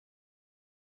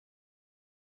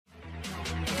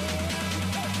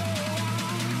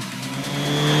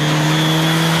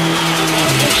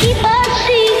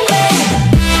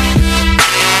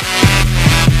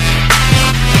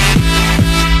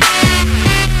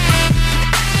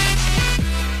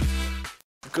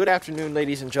Good afternoon,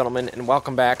 ladies and gentlemen, and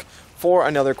welcome back for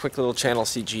another quick little channel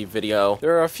C.G.E video.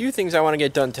 There are a few things I want to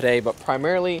get done today, but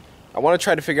primarily I want to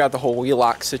try to figure out the whole wheel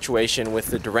lock situation with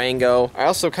the Durango. I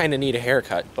also kind of need a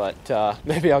haircut, but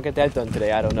maybe I'll get that done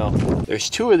today. I don't know. There's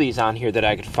two of these on here that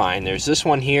I could find. There's this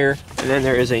one here, and then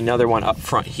there is another one up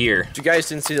front here. If you guys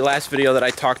didn't see the last video that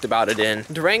I talked about it in,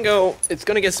 Durango, it's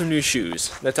going to get some new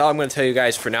shoes. That's all I'm going to tell you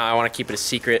guys for now. I want to keep it a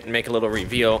secret and make a little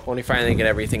reveal when we finally get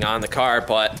everything on the car,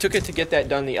 but took it to get that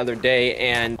done the other day,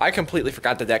 and I completely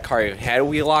forgot that that car even had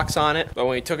wheel locks on it. But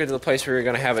when we took it to the place where we were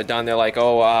going to have it done, they're like,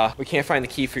 oh, we can't find the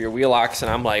key for your wheel locks,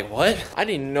 and I'm like, what? I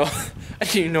didn't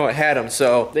even know it had them,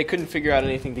 so they couldn't figure out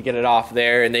anything to get it off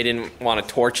there, and they didn't want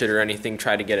to torch it or anything,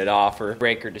 try to get it off or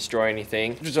break or destroy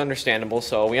anything, which is understandable.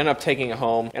 So we ended up taking it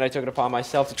home, and I took it upon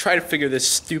myself to try to figure this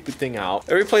stupid thing out.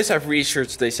 Every place I've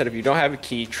researched, they said if you don't have a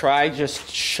key, try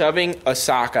just shoving a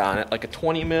socket on it, like a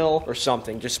 20 mil or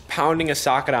something, just pounding a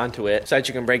socket onto it so that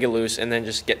you can break it loose and then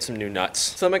just get some new nuts.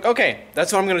 So I'm like, okay,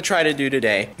 that's what I'm gonna try to do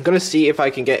today. I'm gonna see if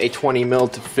I can get a 20 mil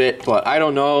to fit, but I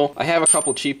don't know. I have a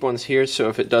couple cheap ones here, so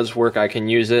if it does work, I can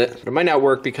use it. But it might not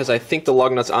work because I think the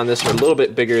lug nuts on this are a little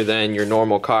bit bigger than your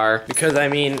normal car. Because I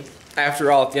mean,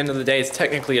 after all, at the end of the day, it's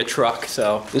technically a truck,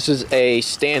 so. This is a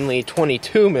Stanley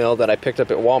 22 mil that I picked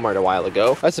up at Walmart a while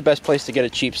ago. That's the best place to get a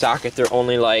cheap socket. They're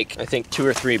only like, I think $2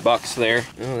 or $3 there.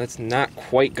 Oh, that's not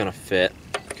quite gonna fit.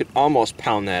 I could almost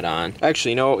pound that on.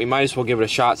 Actually, you know what? We might as well give it a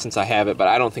shot since I have it, but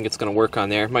I don't think it's gonna work on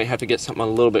there. Might have to get something a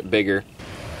little bit bigger.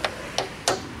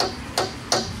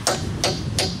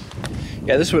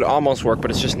 Yeah, this would almost work,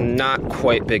 but it's just not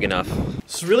quite big enough.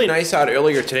 It's really nice out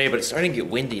earlier today, but it's starting to get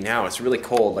windy now. It's really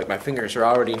cold, like my fingers are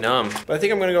already numb. But I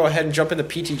think I'm gonna go ahead and jump in the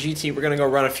PTGT. We're gonna go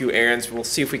run a few errands. We'll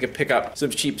see if we can pick up some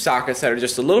cheap sockets that are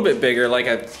just a little bit bigger, like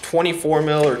a 24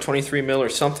 mil or 23 mil or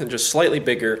something, just slightly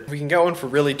bigger. If we can get one for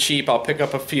really cheap, I'll pick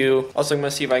up a few. Also, I'm gonna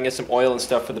see if I can get some oil and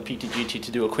stuff for the PTGT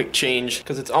to do a quick change,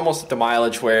 because it's almost at the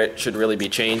mileage where it should really be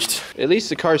changed. At least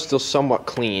the car's still somewhat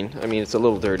clean. I mean, it's a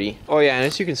little dirty. Oh yeah, and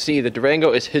as you can see, the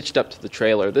Durango is hitched up to the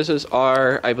trailer. This is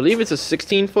our, I believe it's a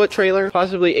 16-foot trailer,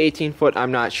 possibly 18-foot,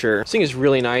 I'm not sure. This thing is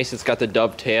really nice. It's got the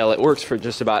dovetail. It works for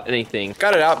just about anything.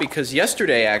 Got it out because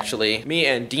yesterday, actually, me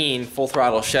and Dean, Full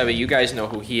Throttle Chevy, you guys know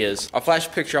who he is. I'll flash a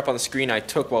picture up on the screen I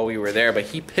took while we were there, but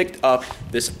he picked up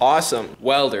this awesome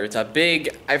welder. It's a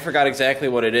big, I forgot exactly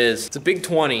what it is. It's a big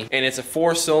 20, and it's a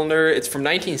 4-cylinder. It's from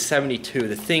 1972.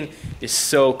 The thing is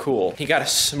so cool. He got a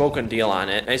smoking deal on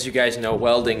it. As you guys know,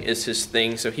 welding is his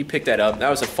thing, so he picked that up.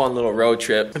 That was a fun little road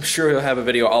trip. I'm sure he'll have a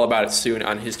video all about it soon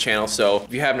on his channel, so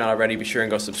if you have not already, be sure and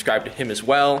go subscribe to him as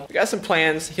well. We got some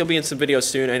plans. He'll be in some videos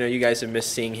soon. I know you guys have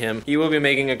missed seeing him. He will be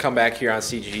making a comeback here on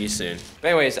C.G.E soon. But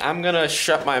anyways, I'm gonna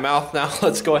shut my mouth now.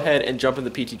 Let's go ahead and jump in the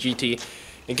PTGT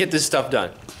and get this stuff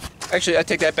done. Actually, I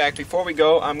take that back. Before we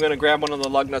go, I'm gonna grab one of the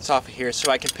lug nuts off of here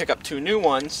so I can pick up 2 new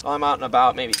ones while I'm out and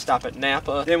about, maybe stop at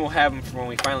Napa. Then we'll have them for when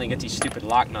we finally get these stupid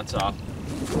lock nuts off.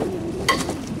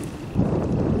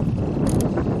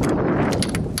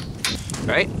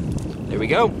 All right, there we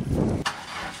go.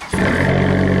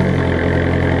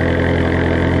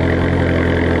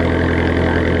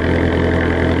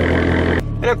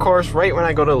 And of course, right when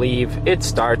I go to leave, it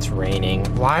starts raining.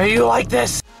 Why are you like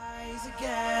this?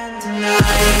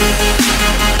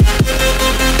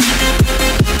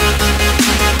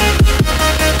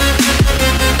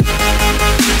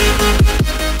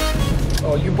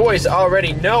 Oh, you boys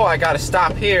already know I gotta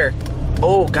stop here.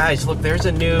 Oh, guys, look, there's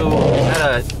a new, is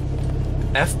that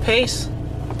a F-Pace?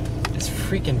 It's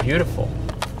freaking beautiful.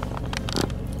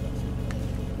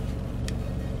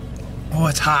 Oh,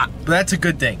 it's hot, but that's a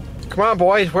good thing. Come on,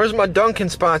 boys, where's my Dunkin'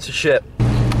 sponsorship?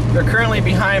 They're currently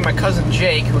behind my cousin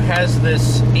Jake, who has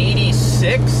this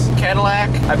 86 Cadillac.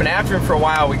 I've been after him for a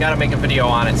while. We gotta make a video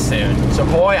on it soon. So,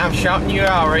 boy, I'm shouting you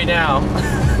out right now.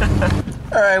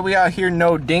 Alright, we out here,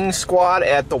 no ding squad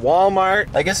at the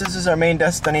Walmart. I guess this is our main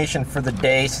destination for the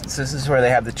day, since this is where they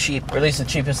have the cheap, or at least the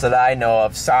cheapest that I know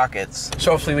of, sockets.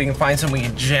 So hopefully we can find some we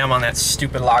can jam on that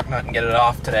stupid lock nut and get it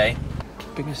off today.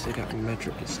 The biggest they got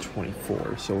metric is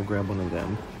 24, so we'll grab one of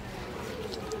them.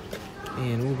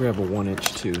 And we'll grab a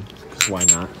 1-inch too, because why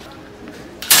not?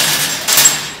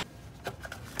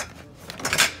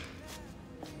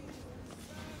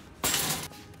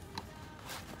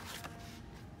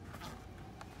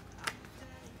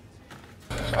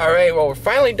 Alright, well, we're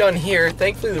finally done here.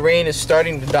 Thankfully the rain is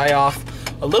starting to die off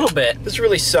a little bit. This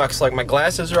really sucks. Like, my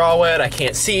glasses are all wet. I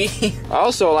can't see.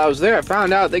 Also, while I was there, I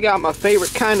found out they got my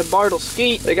favorite kind of Bartle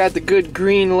Skeet. They got the good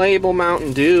green label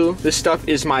Mountain Dew. This stuff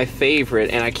is my favorite,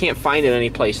 and I can't find it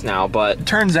anyplace now, but it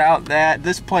turns out that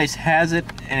this place has it,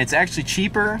 and it's actually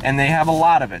cheaper, and they have a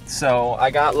lot of it. So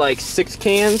I got like 6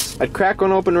 cans. I'd crack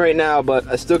one open right now, but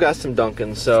I still got some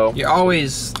Dunkin', so you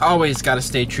always gotta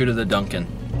stay true to the Dunkin'.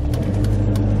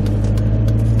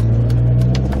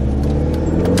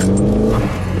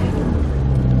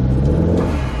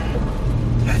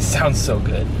 That sounds so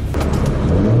good.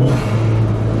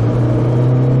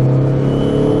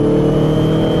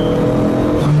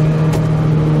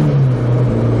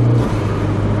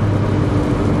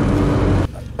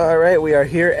 Alright, we are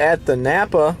here at the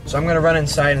Napa. So I'm gonna run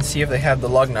inside and see if they have the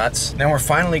lug nuts. Then we're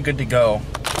finally good to go.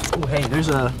 Oh, hey, there's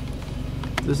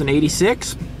an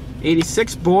 86.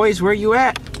 86, boys, where you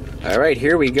at? Alright,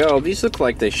 here we go. These look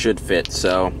like they should fit,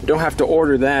 so we don't have to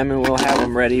order them, and we'll have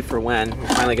them ready for when we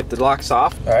finally get the locks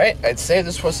off. Alright, I'd say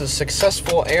this was a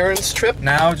successful errands trip.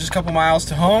 Now just a couple miles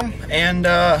to home, and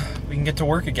we can get to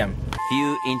work again.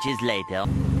 Few inches later.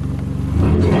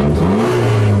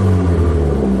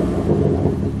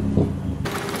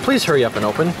 Please hurry up and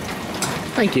open.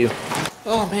 Thank you.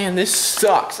 Oh man, this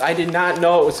sucks. I did not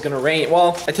know it was gonna rain.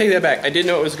 Well, I take that back. I did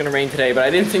know it was gonna rain today, but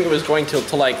I didn't think it was going till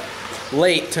like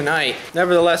late tonight.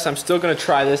 Nevertheless, I'm still gonna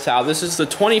try this out. This is the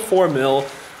 24 mil,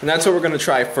 and that's what we're gonna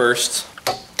try first.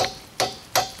 I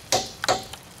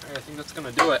think that's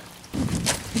gonna do it.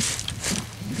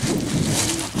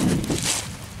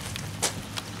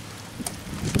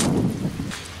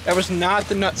 That was not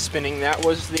the nut spinning, that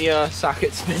was the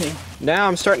socket spinning. Now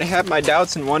I'm starting to have my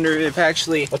doubts and wonder if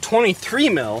actually a 23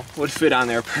 mil would fit on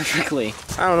there perfectly.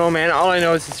 I don't know, man. All I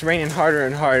know is it's raining harder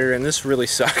and harder, and this really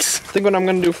sucks. I think what I'm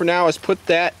gonna do for now is put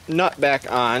that nut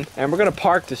back on, and we're gonna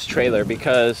park this trailer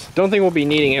because I don't think we'll be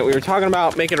needing it. We were talking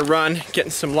about making a run,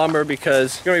 getting some lumber,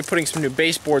 because we're gonna be putting some new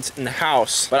baseboards in the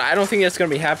house. But I don't think that's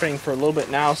gonna be happening for a little bit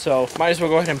now, so might as well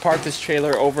go ahead and park this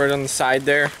trailer over it on the side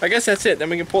there. I guess that's it. Then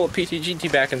we can pull the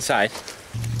PTGT back inside.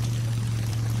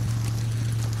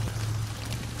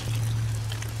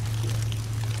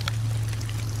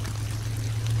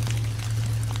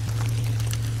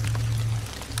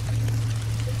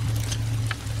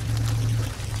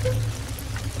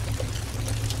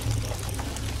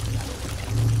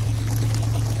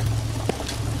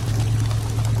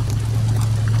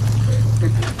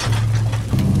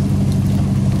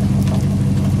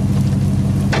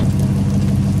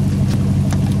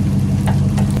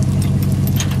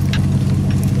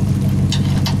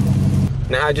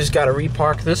 Now I just gotta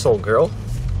repark this old girl.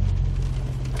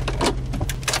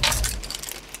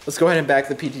 Let's go ahead and back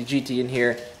the PTGT in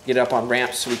here, get it up on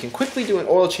ramps so we can quickly do an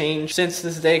oil change. Since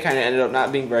this day kind of ended up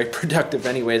not being very productive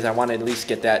anyways, I want to at least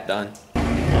get that done.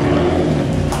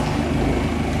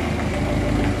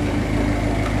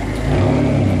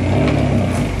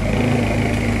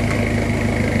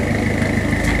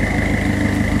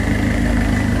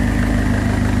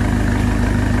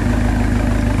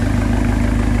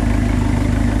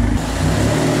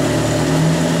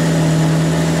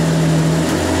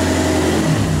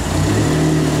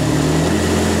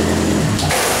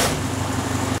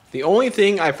 The only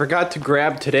thing I forgot to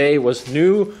grab today was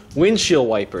new windshield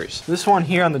wipers. This one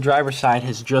here on the driver's side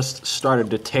has just started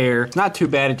to tear. Not too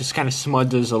bad, it just kind of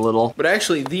smudges a little. But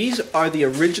actually, these are the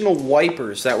original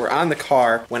wipers that were on the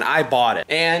car when I bought it.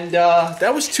 And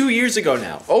that was 2 years ago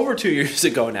now. Over 2 years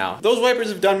ago now. Those wipers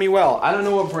have done me well. I don't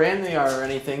know what brand they are or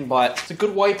anything, but it's a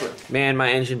good wiper. Man,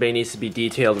 my engine bay needs to be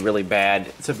detailed really bad.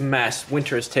 It's a mess.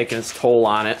 Winter has taken its toll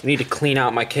on it. I need to clean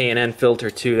out my K&N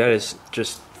filter too. That is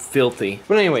just filthy.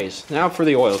 But anyways, now for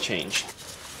the oil change.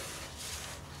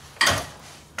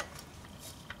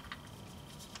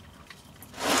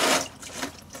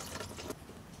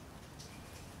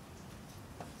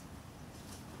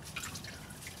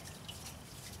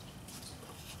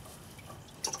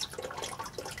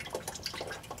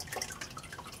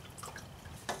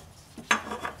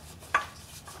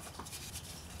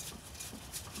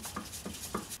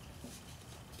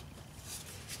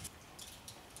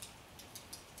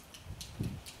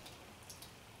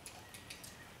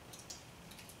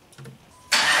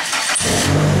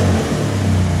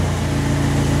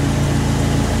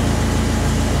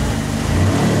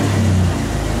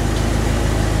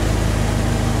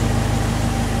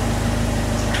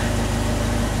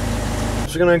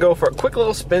 So we're gonna go for a quick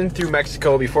little spin through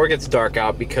Mexico before it gets dark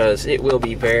out because it will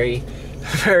be very,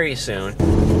 very soon.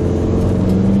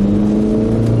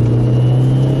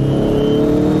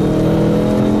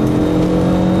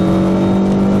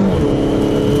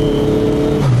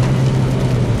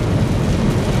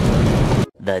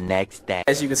 next day.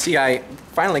 As you can see, I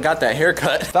finally got that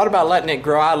haircut. Thought about letting it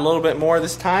grow out a little bit more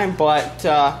this time, but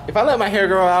if I let my hair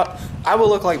grow out, I will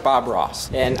look like Bob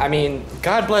Ross. And I mean,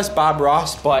 God bless Bob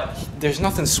Ross, but there's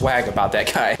nothing swag about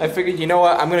that guy. I figured, you know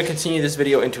what, I'm gonna continue this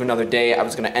video into another day. I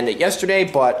was gonna end it yesterday,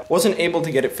 but wasn't able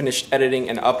to get it finished editing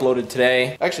and uploaded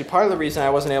today. Actually, part of the reason I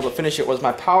wasn't able to finish it was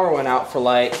my power went out for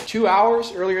like 2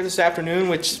 hours earlier this afternoon,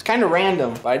 which is kind of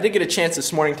random. But I did get a chance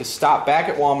this morning to stop back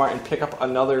at Walmart and pick up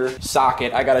another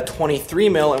socket. I got a 23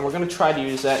 mil, and we're gonna try to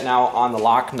use that now on the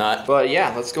lock nut. But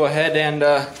yeah, let's go ahead and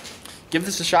give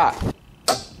this a shot.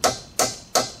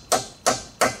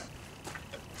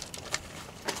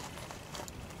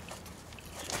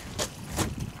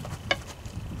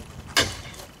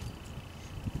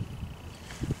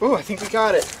 Oh, I think we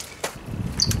got it.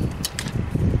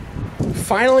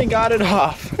 Finally got it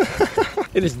off.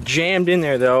 It is jammed in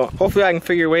there though. Hopefully I can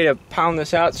figure a way to pound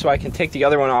this out so I can take the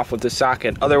other one off with the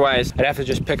socket. Otherwise, I'd have to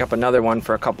just pick up another one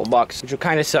for a couple bucks, which will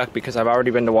kind of suck because I've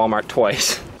already been to Walmart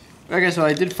twice. Okay, so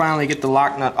I did finally get the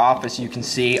lock nut off, as you can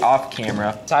see, off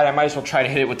camera. Decided I might as well try to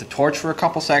hit it with the torch for a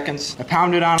couple seconds. I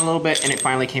pounded on a little bit and it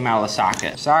finally came out of the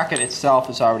socket. The socket itself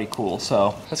is already cool,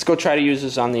 so let's go try to use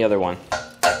this on the other one.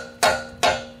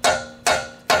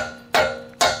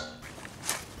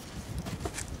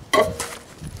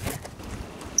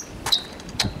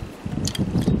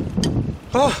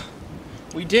 Oh,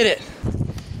 we did it.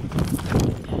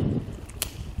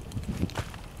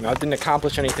 No, it didn't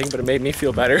accomplish anything, but it made me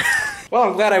feel better. Well,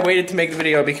 I'm glad I waited to make the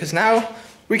video because now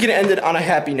we can end it on a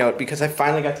happy note because I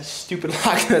finally got this stupid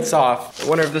lock nuts off. I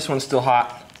wonder if this one's still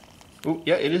hot. Ooh,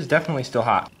 yeah, it is definitely still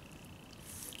hot.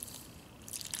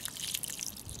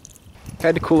 I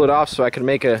had to cool it off so I could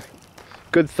make a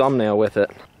good thumbnail with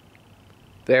it.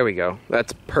 There we go.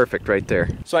 That's perfect right there.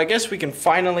 So I guess we can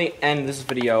finally end this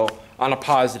video on a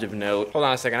positive note. Hold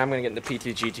on a second, I'm gonna get in the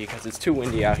PTGT because it's too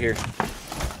windy out here.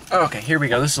 Okay, here we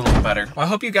go. This is a little better. Well, I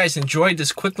hope you guys enjoyed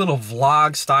this quick little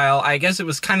vlog style. I guess it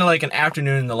was kind of like an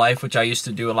afternoon in the life, which I used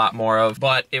to do a lot more of,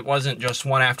 but it wasn't just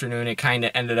one afternoon. It kind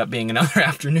of ended up being another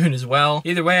afternoon as well.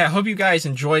 Either way, I hope you guys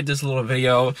enjoyed this little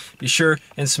video. Be sure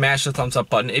and smash the thumbs up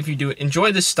button if you do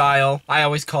enjoy this style. I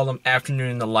always call them afternoon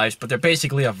in the life, but they're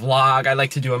basically a vlog. I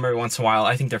like to do them every once in a while.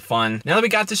 I think they're fun. Now that we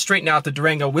got this straightened out, the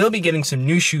Durango will be getting some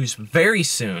new shoes very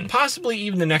soon. Possibly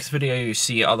even the next video you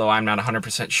see, although I'm not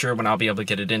 100% sure when I'll be able to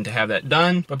get it in to have that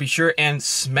done. But be sure and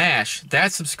smash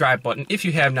that subscribe button if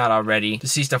you have not already to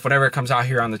see stuff whenever it comes out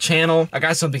here on the channel. I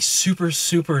got something super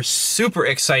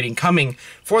exciting coming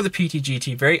for the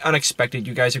PTGT. Very unexpected.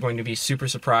 You guys are going to be super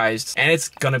surprised and it's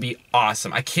gonna be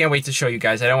awesome. I can't wait to show you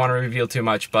guys. I don't want to reveal too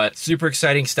much, but super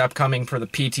exciting stuff coming for the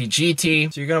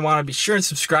PTGT. So you're gonna want to be sure and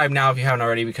subscribe now if you haven't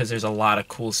already because there's a lot of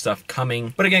cool stuff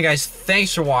coming. But again guys,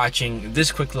 thanks for watching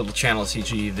this quick little channel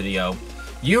C.G.E video.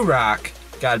 You rock.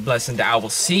 God bless, and I will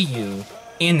see you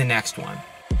in the next one.